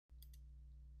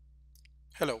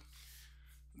Hello,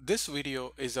 this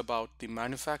video is about the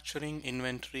Manufacturing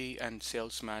Inventory and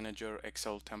Sales Manager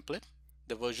Excel template.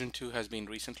 The version 2 has been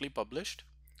recently published.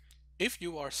 If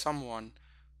you are someone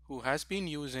who has been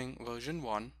using version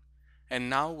 1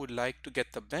 and now would like to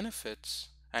get the benefits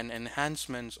and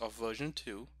enhancements of version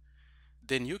 2,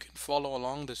 then you can follow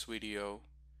along this video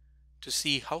to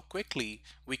see how quickly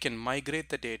we can migrate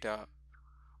the data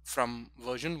from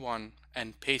version 1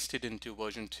 and paste it into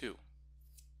version 2.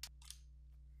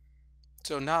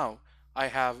 So now I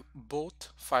have both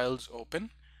files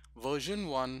open. Version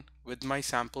 1 with my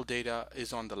sample data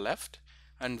is on the left,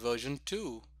 and version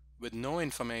 2 with no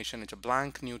information, it's a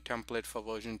blank new template for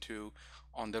version 2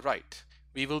 on the right.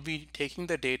 We will be taking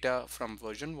the data from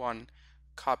version 1,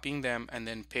 copying them, and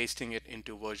then pasting it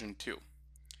into version 2.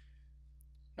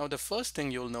 Now the first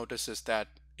thing you'll notice is that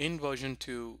in version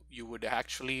 2 you would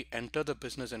actually enter the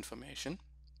business information.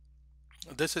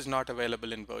 This is not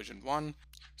available in version 1,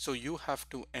 so you have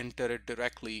to enter it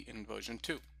directly in version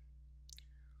 2.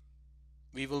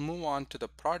 We will move on to the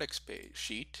products page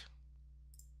sheet.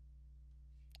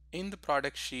 In the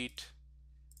product sheet,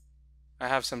 I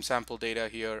have some sample data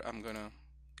here. I'm going to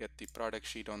get the product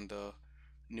sheet on the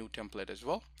new template as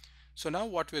well. So now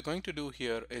what we're going to do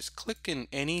here is click in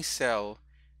any cell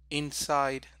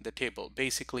inside the table,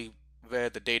 basically where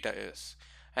the data is,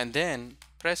 and then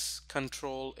press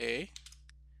Ctrl A,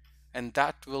 and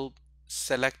that will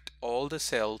select all the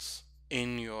cells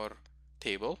in your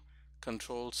table.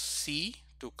 Control C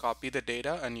to copy the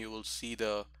data, and you will see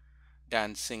the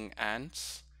dancing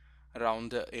ants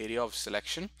around the area of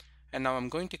selection. And now I'm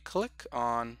going to click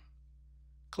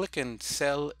in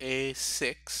cell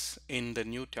A6 in the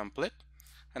new template,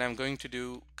 and I'm going to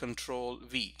do Control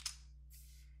V,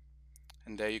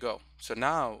 and there you go. So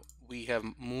now we have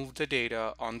moved the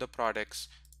data on the products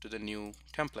to the new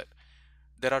template.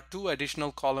 There are two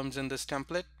additional columns in this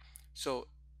template. So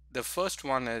the first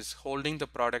one is holding the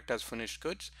product as finished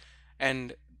goods,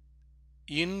 and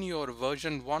in your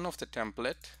version 1 of the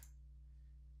template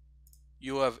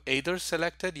you have either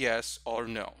selected yes or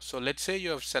no. So let's say you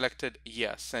have selected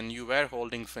yes and you were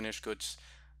holding finished goods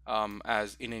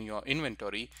as in your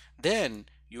inventory, then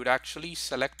you would actually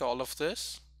select all of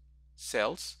this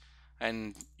cells,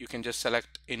 and you can just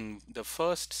select in the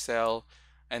first cell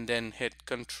and then hit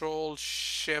Control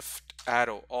Shift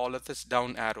arrow, all of this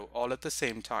down arrow, all at the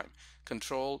same time.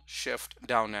 Control Shift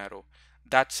down arrow.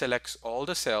 That selects all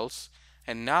the cells,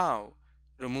 and now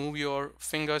remove your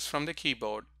fingers from the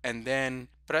keyboard and then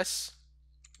press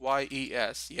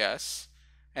YES, yes,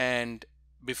 and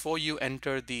before you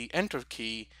enter the enter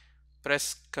key,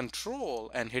 press Control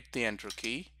and hit the enter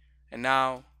key, and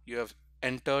now you have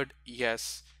entered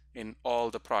yes in all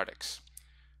the products.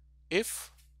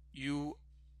 If you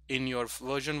in your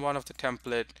version 1 of the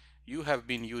template you have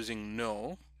been using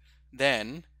no,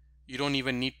 then you don't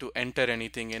even need to enter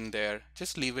anything in there,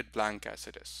 just leave it blank as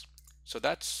it is. So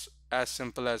that's as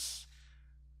simple as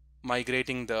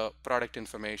migrating the product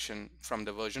information from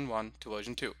the version 1 to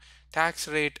version 2. Tax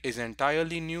rate is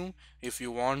entirely new. If you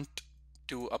want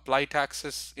to apply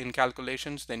taxes in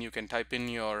calculations, then you can type in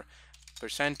your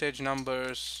percentage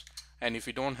numbers, and if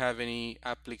you don't have any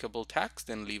applicable tax,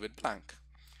 then leave it blank.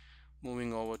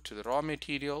 Moving over to the raw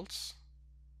materials.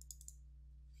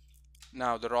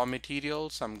 Now the raw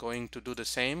materials, I'm going to do the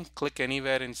same. Click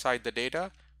anywhere inside the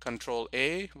data. Control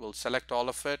A will select all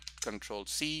of it. Control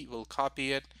C will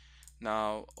copy it.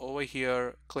 Now over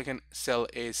here, click in cell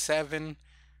A7,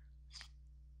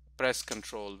 press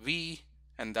Control V,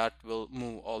 and that will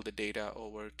move all the data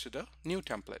over to the new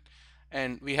template.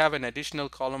 And we have an additional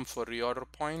column for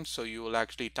reorder points, so you will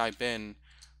actually type in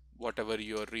whatever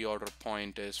your reorder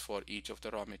point is for each of the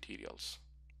raw materials.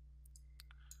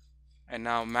 And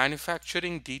now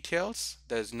manufacturing details,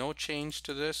 there's no change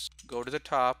to this. Go to the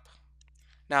top.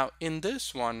 Now in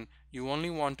this one, you only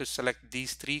want to select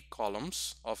these three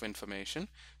columns of information.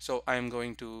 So I'm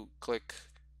going to click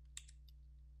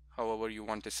however you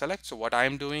want to select. So what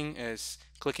I'm doing is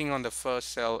clicking on the first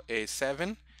cell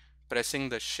A7, pressing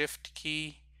the shift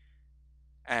key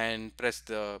and press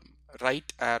the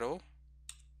right arrow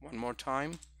one more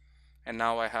time, and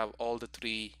now I have all the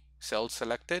three cells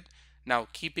selected. Now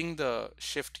keeping the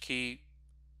shift key,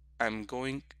 I'm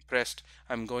going to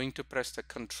press the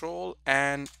Control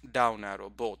and down arrow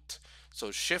both.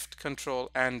 So shift, Control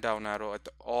and down arrow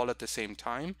all at the same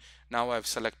time. Now I've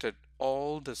selected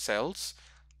all the cells.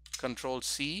 Control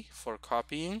C for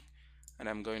copying, and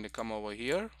I'm going to come over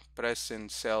here, press in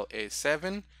cell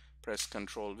A7, press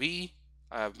Control V.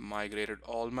 I have migrated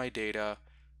all my data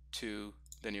to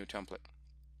the new template.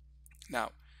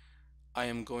 Now I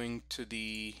am going to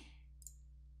the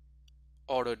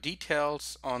order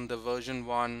details on the version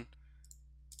 1.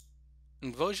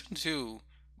 In version 2,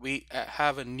 we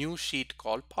have a new sheet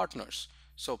called partners.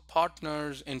 So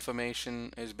partners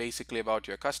information is basically about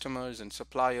your customers and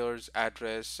suppliers,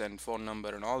 address and phone number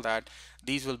and all that.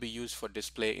 These will be used for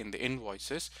display in the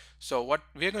invoices. So what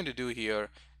we're going to do here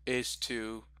is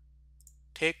to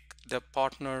take the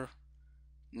partner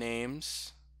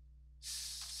names,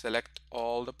 select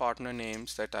all the partner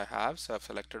names that I have. So I've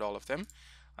selected all of them.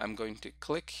 I'm going to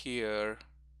click here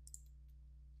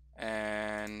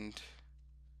and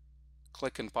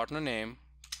click in partner name,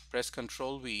 press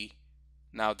Ctrl V.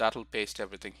 Now that'll paste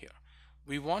everything here.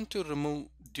 We want to remove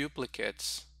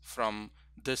duplicates from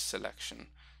this selection.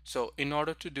 So in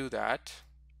order to do that,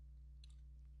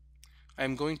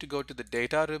 I'm going to go to the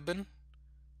data ribbon,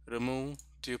 remove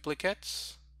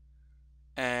duplicates,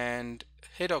 and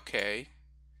hit OK.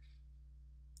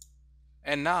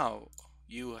 And now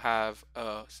you have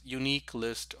a unique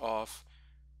list of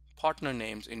partner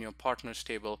names in your partners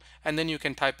table, and then you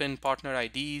can type in partner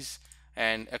IDs.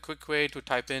 And a quick way to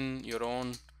type in your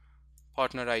own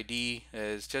partner ID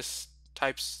is just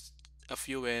types a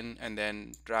few in and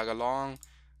then drag along.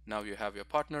 Now you have your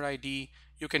partner ID.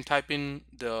 You can type in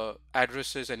the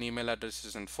addresses and email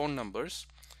addresses and phone numbers.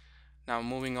 Now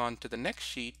moving on to the next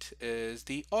sheet is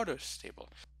the orders table.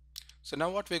 So now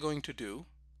what we're going to do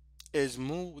is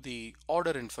move the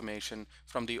order information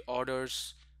from the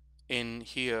orders in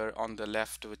here on the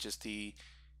left, which is the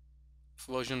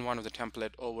version 1 of the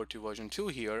template, over to version 2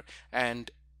 here.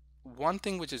 And one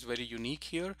thing which is very unique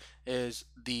here is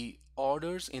the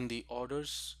orders in the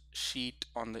orders sheet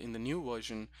in the new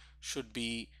version should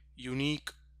be unique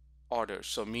orders.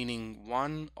 So meaning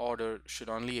one order should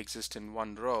only exist in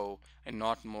one row and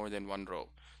not more than one row.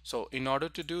 So in order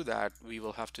to do that, we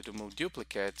will have to remove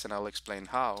duplicates, and I'll explain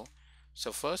how.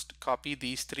 So first, copy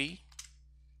these 3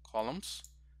 columns,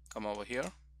 come over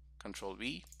here, Control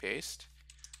V, paste,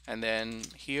 and then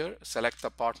here select the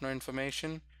partner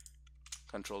information,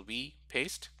 Control V,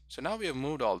 paste. So now we have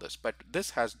moved all this, but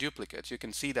this has duplicates. You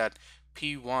can see that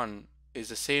P1 is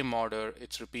the same order,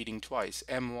 it's repeating twice.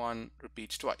 M1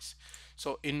 repeats twice.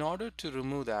 So in order to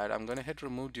remove that, I'm going to hit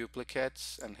remove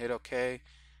duplicates and hit OK.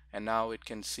 And now it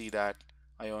can see that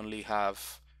I only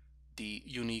have the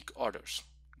unique orders.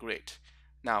 Great.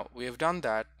 Now we have done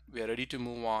that. We are ready to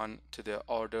move on to the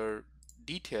order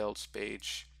details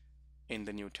page in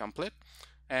the new template.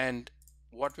 And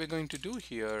what we're going to do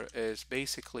here is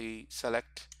basically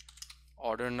select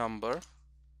order number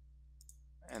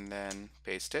and then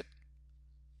paste it,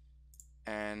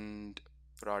 and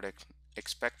product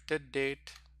expected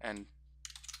date and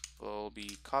will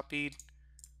be copied,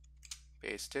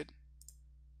 pasted,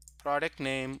 product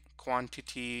name,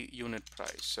 quantity, unit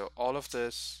price. So all of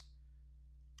this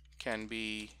can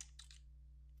be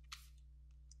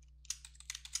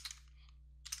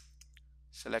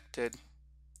selected,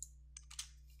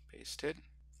 pasted.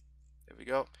 There we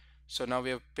go. So now we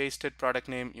have pasted product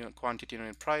name, unit quantity,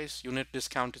 unit price. Unit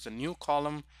discount is a new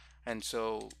column, and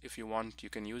so if you want, you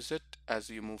can use it as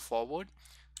you move forward,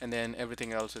 and then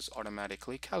everything else is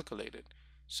automatically calculated.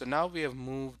 So now we have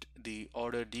moved the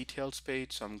order details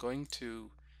page. So I'm going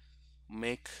to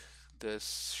make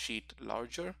this sheet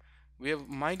larger. We have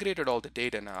migrated all the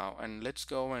data now, and let's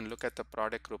go and look at the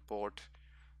product report.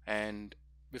 And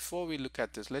before we look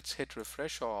at this, let's hit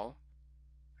refresh all.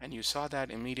 And you saw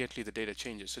that immediately the data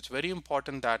changes. So it's very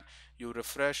important that you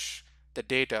refresh the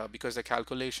data because the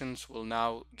calculations will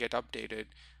now get updated.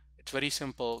 It's very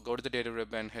simple. Go to the data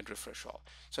ribbon, hit refresh all.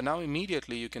 So now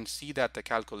immediately you can see that the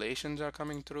calculations are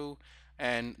coming through,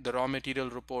 and the raw material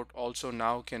report also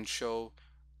now can show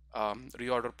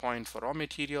reorder point for raw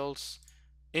materials,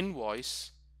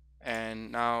 invoice,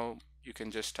 and now you can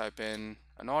just type in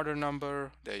an order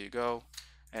number. There you go.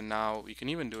 And now you can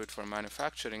even do it for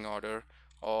manufacturing order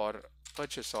or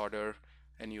purchase order,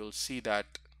 and you'll see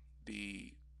that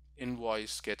the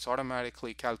invoice gets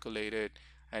automatically calculated,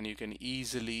 and you can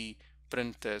easily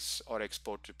print this or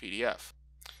export to PDF.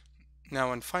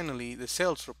 Now, and finally, the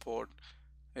sales report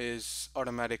is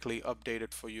automatically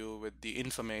updated for you with the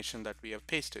information that we have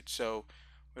pasted. So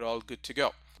we're all good to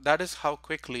go. That is how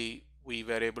quickly we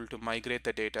were able to migrate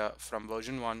the data from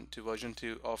version 1 to version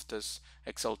 2 of this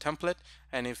Excel template.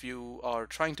 And if you are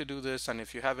trying to do this, and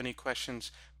if you have any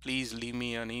questions, please leave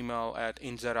me an email at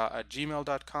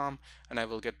indzara@gmail.com, and I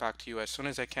will get back to you as soon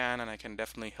as I can, and I can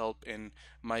definitely help in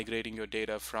migrating your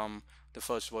data from the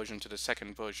first version to the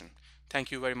second version.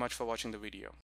 Thank you very much for watching the video.